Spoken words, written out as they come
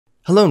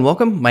Hello and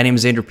welcome, my name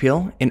is Andrew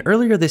Peel, and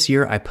earlier this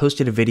year I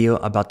posted a video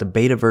about the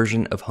beta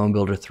version of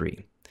HomeBuilder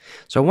 3.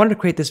 So I wanted to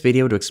create this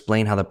video to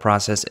explain how the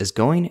process is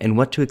going and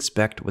what to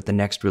expect with the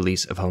next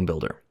release of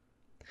HomeBuilder.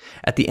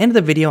 At the end of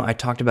the video, I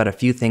talked about a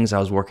few things I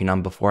was working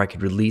on before I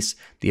could release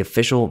the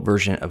official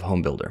version of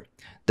HomeBuilder.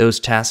 Those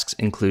tasks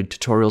include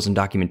tutorials and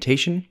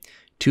documentation,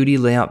 2D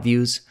layout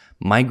views,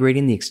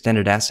 migrating the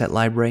extended asset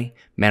library,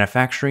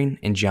 manufacturing,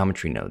 and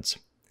geometry nodes.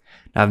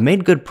 Now, I've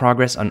made good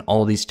progress on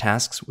all of these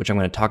tasks, which I'm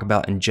going to talk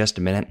about in just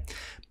a minute,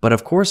 but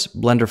of course,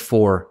 Blender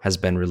 4 has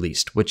been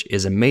released, which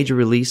is a major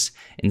release,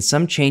 and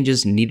some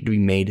changes needed to be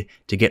made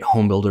to get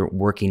HomeBuilder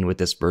working with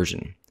this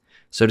version.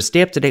 So to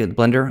stay up to date with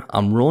Blender,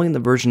 I'm rolling the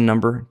version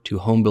number to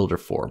HomeBuilder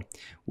 4,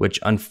 which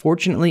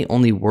unfortunately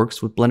only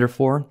works with Blender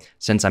 4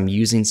 since I'm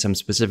using some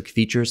specific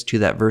features to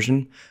that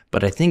version,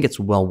 but I think it's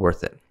well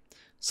worth it.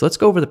 So let's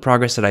go over the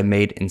progress that I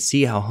made and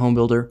see how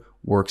HomeBuilder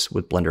works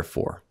with Blender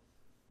 4.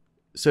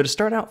 So to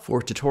start out,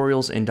 for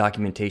tutorials and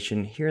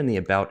documentation, here in the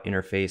About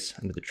interface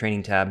under the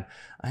Training tab,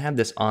 I have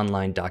this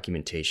online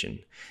documentation.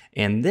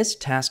 And this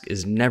task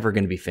is never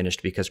going to be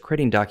finished because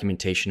creating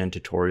documentation and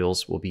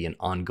tutorials will be an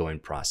ongoing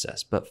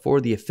process. But for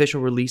the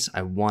official release,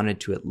 I wanted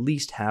to at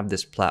least have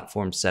this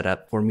platform set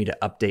up for me to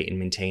update and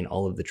maintain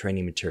all of the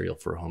training material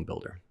for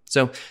HomeBuilder.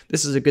 So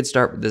this is a good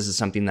start, but this is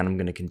something that I'm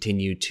going to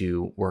continue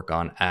to work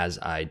on as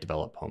I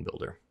develop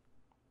HomeBuilder.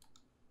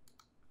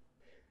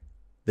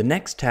 The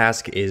next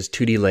task is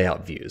 2D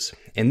layout views,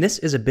 and this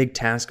is a big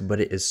task, but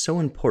it is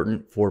so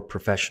important for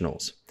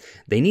professionals.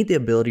 They need the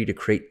ability to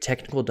create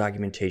technical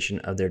documentation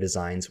of their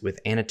designs with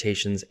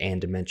annotations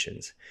and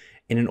dimensions.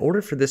 And in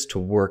order for this to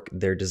work,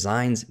 their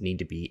designs need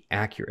to be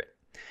accurate.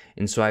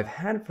 And so I've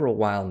had for a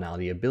while now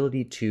the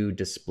ability to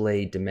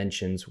display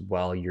dimensions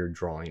while you're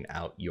drawing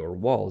out your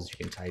walls. You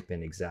can type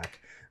in exact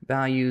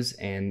values,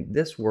 and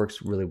this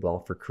works really well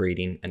for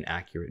creating an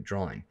accurate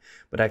drawing.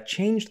 But I've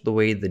changed the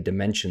way the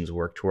dimensions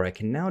work to where I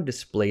can now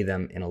display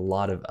them in a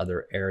lot of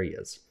other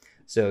areas.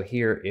 So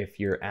here, if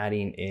you're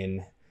adding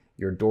in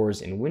your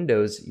doors and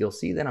windows, you'll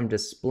see that I'm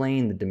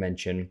displaying the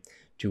dimension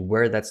to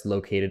where that's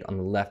located on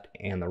the left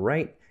and the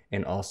right,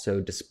 and also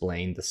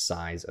displaying the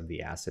size of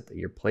the asset that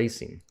you're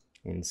placing.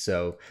 And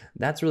so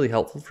that's really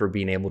helpful for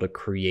being able to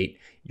create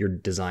your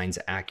designs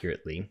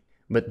accurately.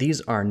 But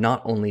these are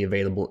not only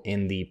available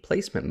in the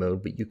placement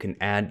mode, but you can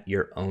add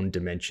your own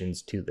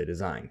dimensions to the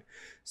design.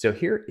 So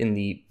here in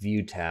the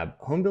View tab,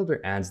 HomeBuilder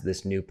adds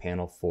this new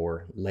panel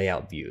for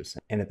layout views.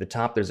 And at the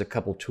top, there's a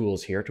couple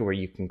tools here to where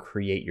you can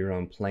create your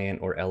own plan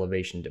or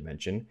elevation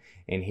dimension.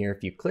 And here,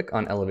 if you click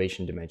on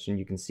elevation dimension,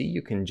 you can see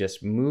you can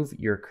just move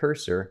your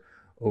cursor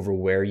over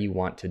where you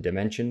want to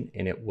dimension,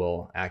 and it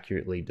will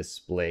accurately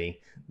display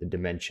the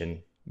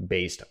dimension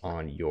based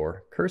on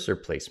your cursor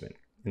placement.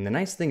 And the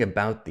nice thing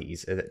about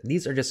these is that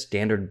these are just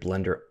standard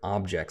Blender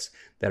objects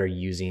that are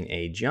using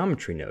a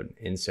geometry node.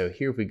 And so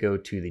here, if we go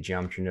to the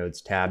geometry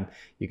nodes tab,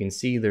 you can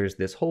see there's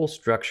this whole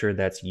structure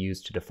that's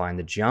used to define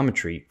the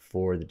geometry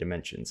for the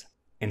dimensions.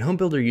 And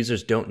HomeBuilder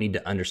users don't need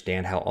to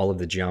understand how all of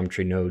the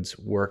geometry nodes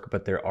work,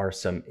 but there are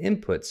some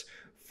inputs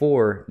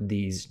for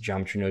these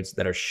geometry nodes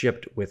that are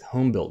shipped with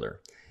HomeBuilder.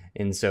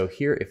 And so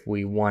here, if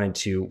we wanted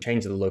to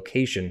change the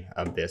location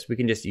of this, we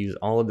can just use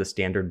all of the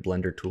standard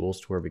Blender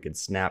tools to where we could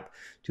snap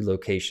to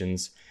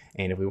locations.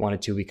 And if we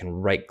wanted to, we can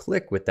right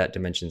click with that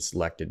dimension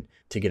selected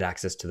to get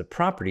access to the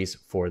properties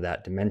for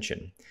that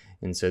dimension.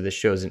 And so this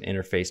shows an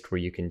interface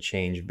where you can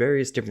change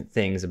various different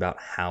things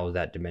about how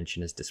that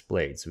dimension is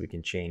displayed. So we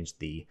can change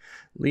the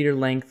leader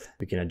length,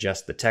 we can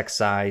adjust the text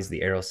size,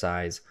 the arrow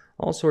size,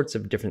 all sorts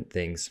of different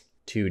things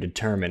to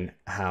determine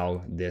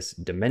how this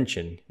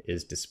dimension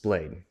is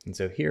displayed. And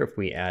so here, if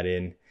we add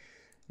in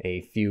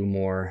a few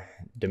more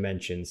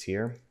dimensions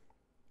here,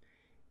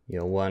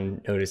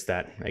 notice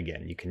that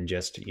again, you can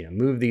just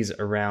move these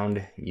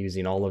around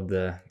using all of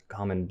the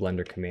common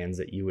Blender commands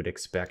that you would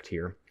expect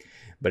here.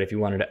 But if you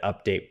wanted to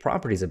update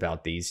properties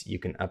about these, you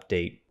can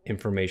update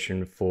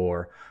information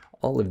for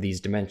all of these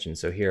dimensions.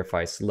 So here, if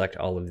I select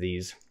all of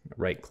these,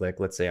 right click,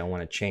 let's say I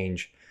want to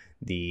change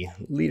the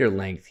leader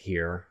length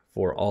here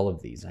for all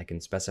of these. I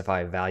can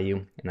specify a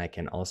value, and I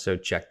can also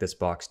check this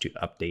box to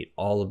update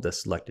all of the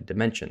selected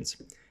dimensions.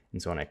 And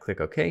so when I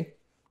click OK,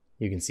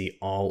 you can see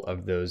all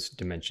of those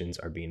dimensions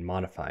are being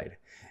modified.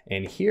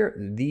 And here,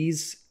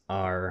 these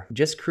are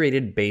just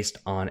created based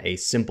on a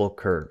simple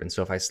curve. And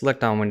so if I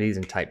select on one of these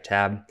and type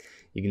tab,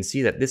 you can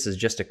see that this is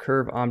just a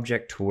curve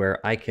object to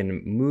where I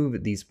can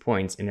move these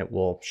points and it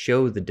will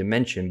show the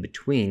dimension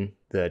between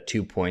the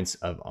 2 points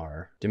of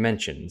our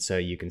dimension. So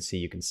you can see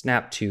you can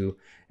snap to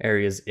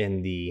areas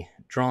in the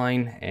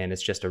drawing, and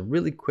it's just a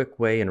really quick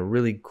way and a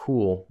really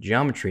cool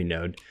geometry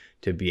node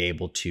to be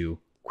able to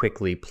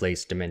quickly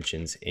place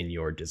dimensions in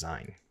your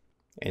design.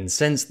 And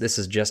since this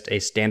is just a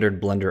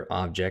standard Blender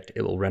object,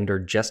 it will render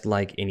just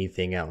like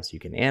anything else. You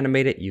can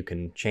animate it, you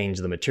can change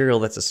the material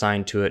that's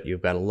assigned to it,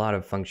 you've got a lot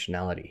of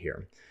functionality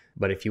here.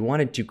 But if you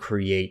wanted to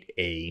create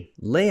a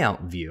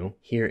layout view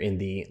here in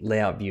the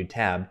Layout View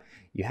tab,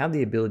 you have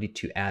the ability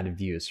to add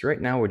views. So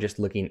right now we're just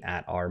looking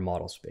at our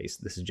model space.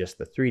 This is just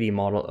the 3D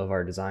model of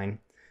our design.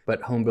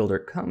 But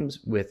HomeBuilder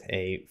comes with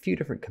a few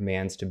different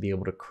commands to be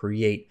able to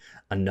create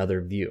another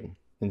view.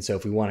 And so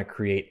if we want to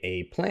create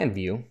a plan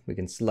view, we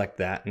can select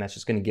that, and that's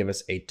just going to give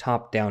us a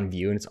top-down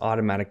view, and it's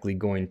automatically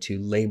going to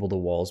label the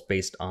walls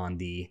based on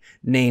the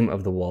name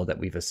of the wall that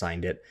we've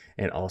assigned it,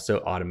 and also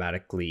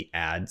automatically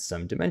add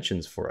some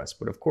dimensions for us.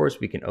 But of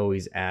course, we can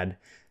always add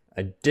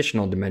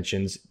additional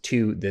dimensions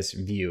to this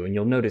view. And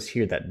you'll notice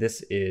here that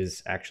this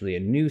is actually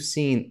a new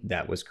scene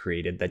that was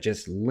created that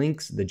just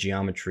links the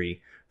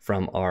geometry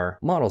from our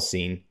model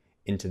scene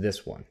into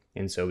this one.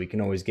 And so we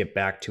can always get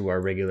back to our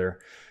regular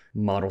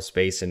model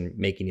space and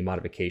make any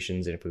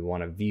modifications. And if we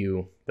want to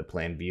view the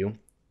plan view,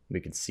 we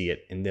can see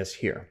it in this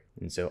here.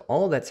 And so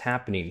all that's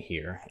happening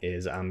here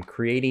is I'm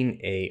creating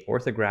a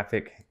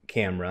orthographic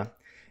camera,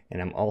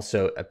 and I'm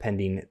also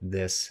appending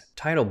this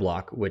title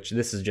block, which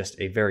this is just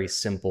a very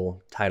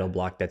simple title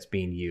block that's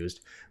being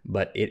used,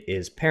 but it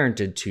is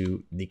parented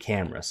to the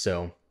camera.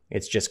 So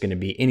it's just going to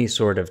be any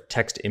sort of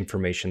text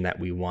information that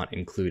we want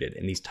included.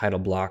 And these title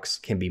blocks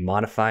can be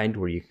modified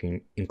where you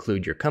can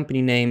include your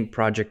company name,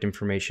 project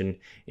information,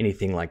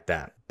 anything like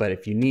that. But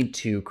if you need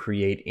to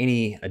create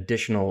any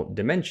additional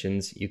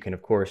dimensions, you can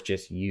of course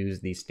just use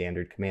the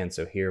standard commands.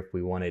 So here, if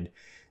we wanted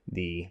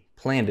the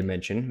plan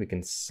dimension, we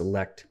can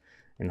select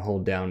and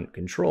hold down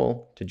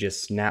Control to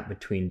just snap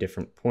between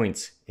different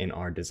points in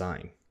our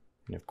design.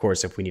 And of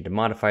course, if we need to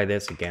modify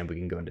this, again, we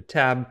can go into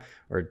Tab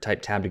or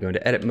type Tab to go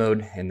into Edit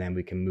mode, and then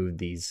we can move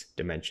these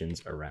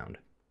dimensions around.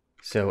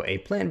 So a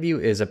plan view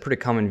is a pretty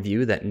common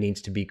view that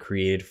needs to be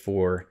created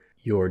for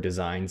your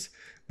designs,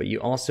 but you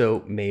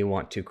also may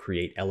want to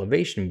create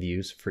elevation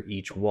views for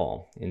each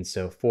wall. And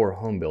so for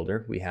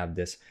HomeBuilder, we have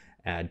this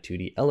Add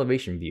 2D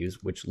elevation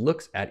views, which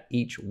looks at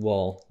each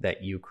wall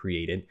that you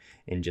created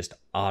and just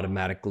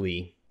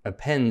automatically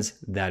appends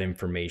that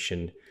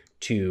information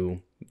to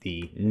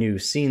the new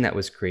scene that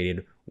was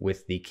created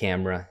with the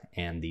camera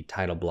and the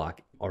title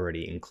block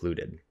already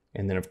included.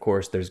 And then of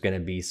course, there's going to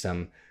be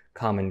some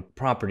common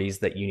properties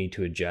that you need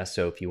to adjust.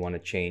 So if you want to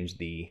change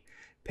the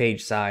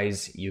page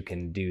size, you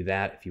can do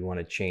that. If you want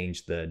to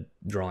change the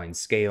drawing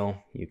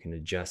scale, you can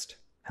adjust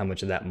how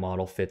much of that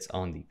model fits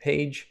on the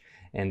page.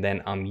 And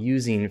then I'm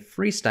using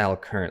Freestyle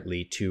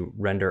currently to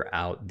render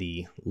out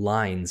the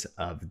lines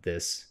of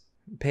this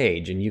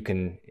page, and you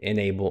can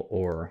enable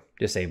or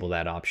disable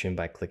that option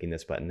by clicking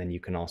this button. Then you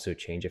can also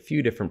change a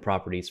few different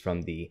properties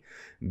from the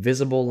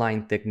visible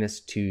line thickness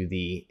to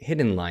the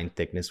hidden line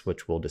thickness,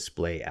 which will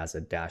display as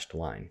a dashed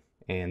line.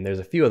 And there's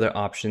a few other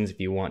options if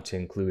you want to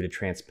include a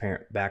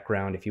transparent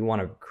background. If you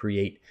want to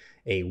create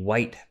a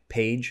white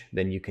page,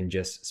 then you can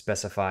just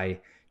specify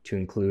to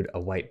include a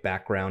white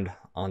background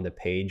on the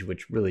page,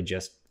 which really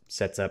just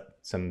sets up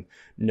some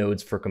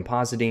nodes for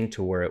compositing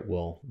to where it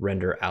will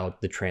render out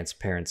the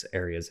transparent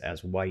areas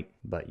as white.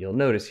 But you'll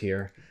notice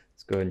here,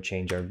 let's go ahead and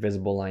change our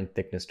visible line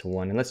thickness to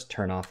 1, and let's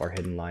turn off our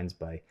hidden lines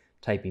by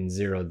typing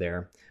 0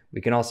 there.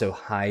 We can also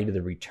hide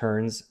the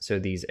returns. So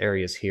these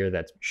areas here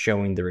that's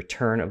showing the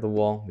return of the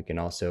wall, we can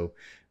also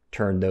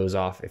turn those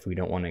off if we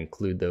don't want to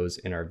include those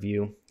in our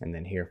view. And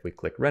then here, if we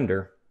click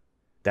render,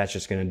 that's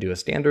just going to do a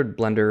standard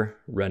Blender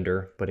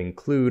render, but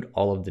include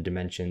all of the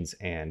dimensions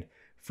and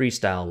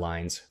freestyle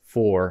lines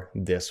for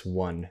this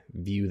one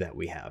view that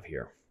we have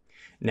here.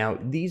 Now,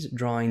 these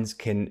drawings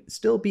can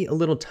still be a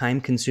little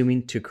time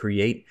consuming to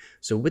create.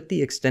 So with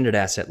the extended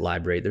asset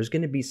library, there's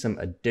going to be some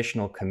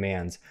additional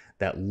commands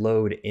that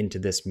load into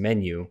this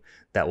menu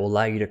that will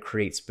allow you to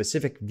create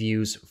specific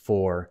views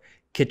for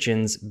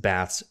kitchens,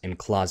 baths, and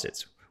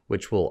closets,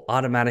 which will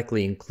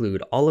automatically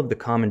include all of the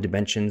common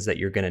dimensions that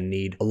you're going to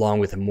need, along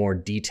with a more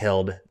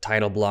detailed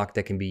title block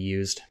that can be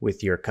used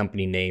with your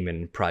company name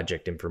and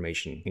project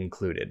information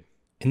included.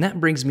 And that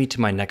brings me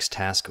to my next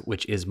task,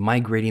 which is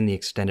migrating the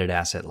extended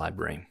asset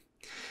library.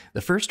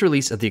 The first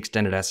release of the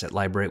extended asset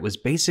library was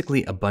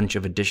basically a bunch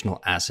of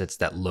additional assets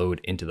that load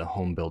into the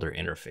HomeBuilder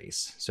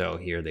interface. So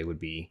here they would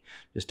be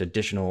just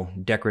additional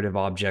decorative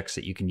objects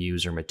that you can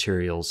use or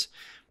materials.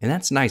 And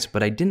that's nice,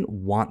 but I didn't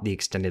want the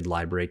extended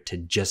library to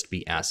just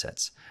be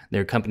assets.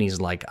 There are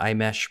companies like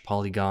iMesh,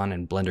 Polygon,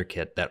 and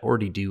BlenderKit that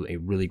already do a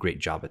really great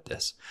job at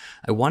this.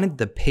 I wanted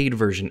the paid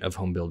version of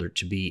HomeBuilder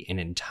to be an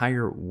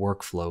entire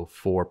workflow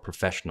for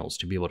professionals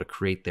to be able to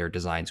create their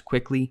designs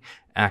quickly,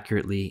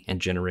 accurately,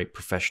 and generate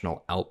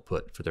professional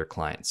output for their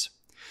clients.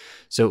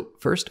 So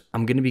first,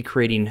 I'm going to be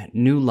creating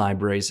new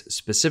libraries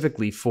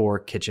specifically for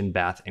kitchen,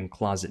 bath, and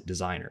closet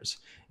designers.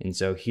 And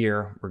so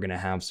here we're going to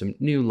have some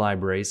new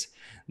libraries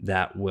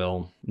that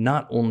will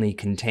not only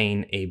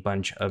contain a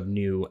bunch of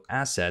new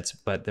assets,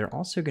 but they're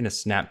also going to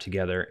snap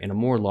together in a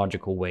more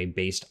logical way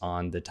based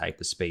on the type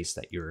of space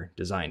that you're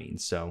designing.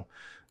 So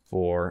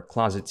for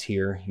closets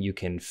here, you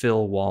can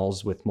fill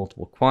walls with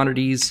multiple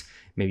quantities.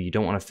 Maybe you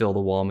don't want to fill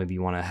the wall. Maybe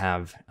you want to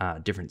have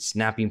different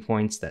snapping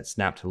points that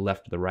snap to the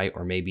left or the right,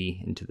 or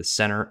maybe into the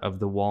center of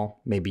the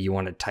wall. Maybe you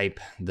want to type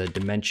the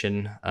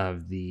dimension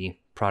of the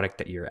product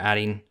that you're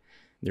adding.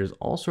 There's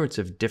all sorts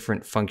of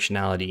different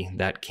functionality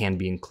that can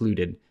be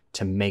included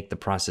to make the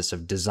process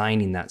of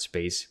designing that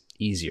space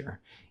easier.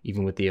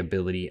 even with the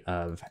ability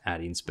of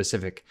adding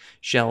specific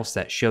shelves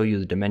that show you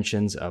the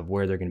dimensions of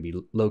where they're going to be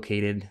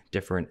located,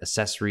 different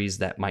accessories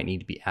that might need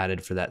to be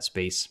added for that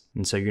space.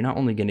 And so you're not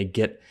only going to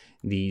get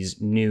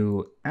these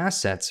new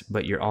assets,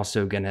 but you're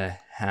also going to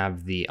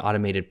have the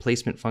automated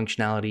placement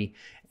functionality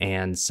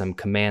and some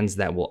commands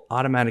that will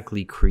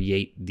automatically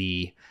create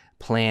the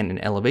plan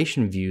and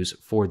elevation views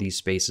for these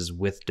spaces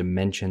with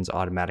dimensions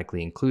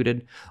automatically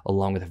included,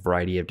 along with a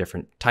variety of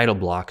different title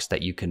blocks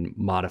that you can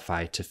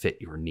modify to fit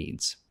your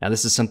needs. Now,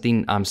 this is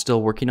something I'm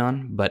still working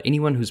on, but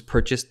anyone who's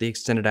purchased the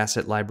extended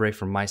asset library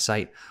from my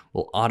site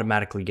will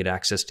automatically get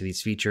access to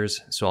these features,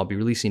 so I'll be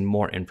releasing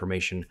more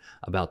information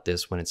about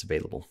this when it's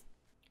available.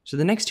 So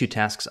the next two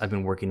tasks I've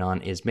been working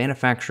on is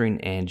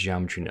manufacturing and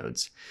geometry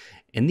nodes.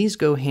 And these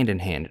go hand in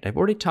hand. I've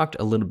already talked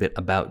a little bit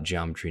about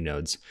geometry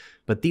nodes,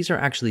 but these are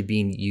actually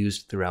being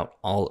used throughout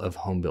all of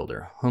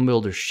HomeBuilder.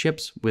 HomeBuilder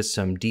ships with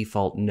some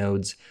default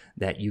nodes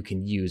that you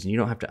can use, and you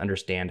don't have to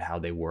understand how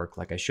they work.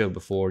 Like I showed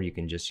before, you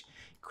can just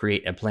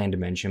create a plan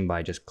dimension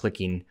by just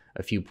clicking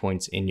a few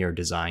points in your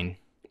design,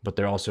 but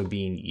they're also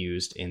being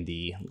used in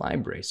the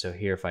library. So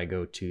here, if I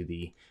go to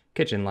the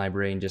kitchen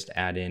library and just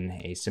add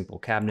in a simple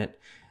cabinet,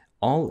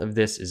 all of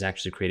this is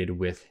actually created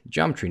with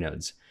geometry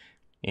nodes.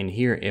 And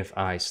here, if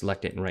I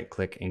select it and right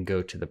click and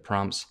go to the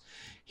prompts,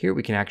 here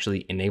we can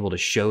actually enable to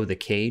show the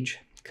cage,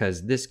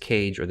 because this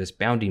cage or this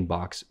bounding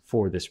box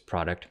for this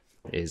product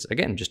is,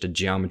 again, just a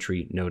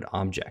geometry node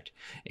object.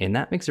 And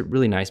that makes it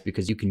really nice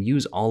because you can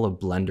use all of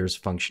Blender's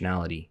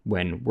functionality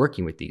when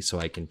working with these. So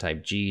I can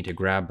type G to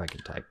grab, I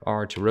can type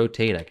R to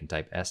rotate, I can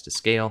type S to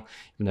scale.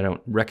 Even though I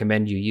don't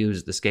recommend you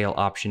use the scale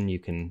option, you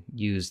can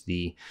use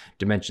the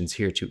dimensions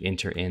here to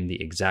enter in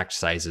the exact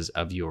sizes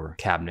of your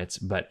cabinets.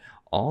 But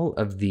all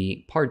of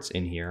the parts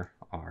in here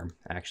are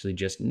actually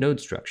just node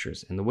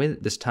structures. And the way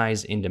that this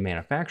ties into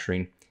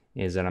manufacturing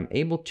is that I'm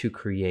able to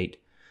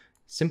create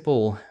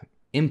simple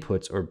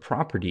inputs or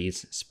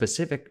properties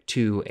specific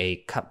to a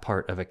cut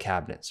part of a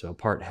cabinet. So a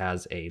part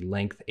has a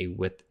length, a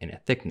width, and a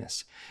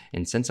thickness.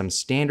 And since I'm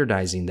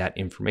standardizing that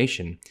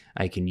information,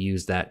 I can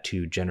use that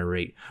to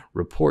generate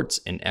reports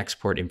and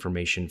export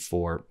information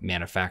for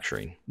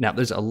manufacturing. Now,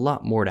 there's a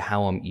lot more to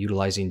how I'm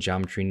utilizing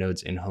geometry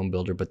nodes in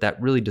HomeBuilder, but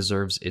that really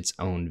deserves its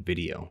own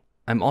video.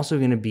 I'm also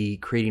going to be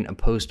creating a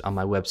post on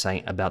my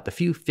website about the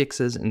few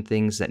fixes and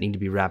things that need to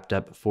be wrapped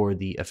up for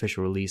the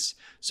official release,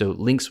 so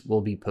links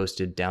will be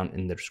posted down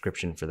in the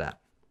description for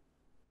that.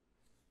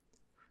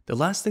 The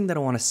last thing that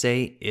I want to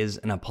say is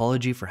an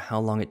apology for how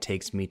long it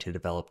takes me to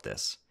develop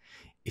this.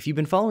 If you've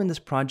been following this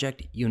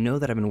project, you know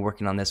that I've been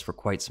working on this for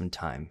quite some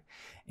time,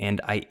 and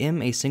I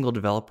am a single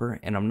developer,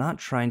 and I'm not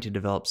trying to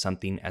develop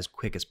something as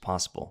quick as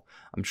possible.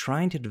 I'm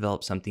trying to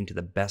develop something to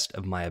the best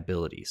of my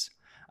abilities.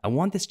 I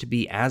want this to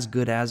be as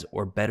good as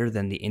or better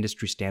than the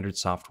industry standard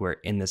software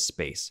in this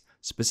space,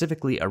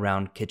 specifically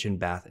around kitchen,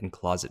 bath, and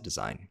closet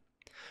design.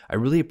 I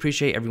really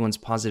appreciate everyone's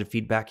positive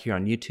feedback here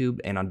on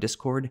YouTube and on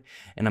Discord,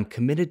 and I'm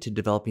committed to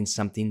developing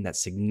something that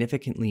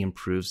significantly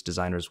improves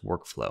designers'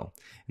 workflow,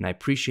 and I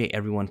appreciate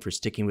everyone for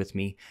sticking with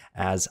me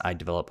as I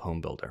develop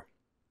HomeBuilder.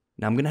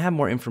 Now, I'm going to have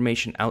more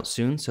information out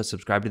soon, so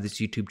subscribe to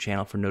this YouTube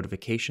channel for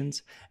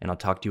notifications, and I'll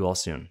talk to you all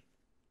soon.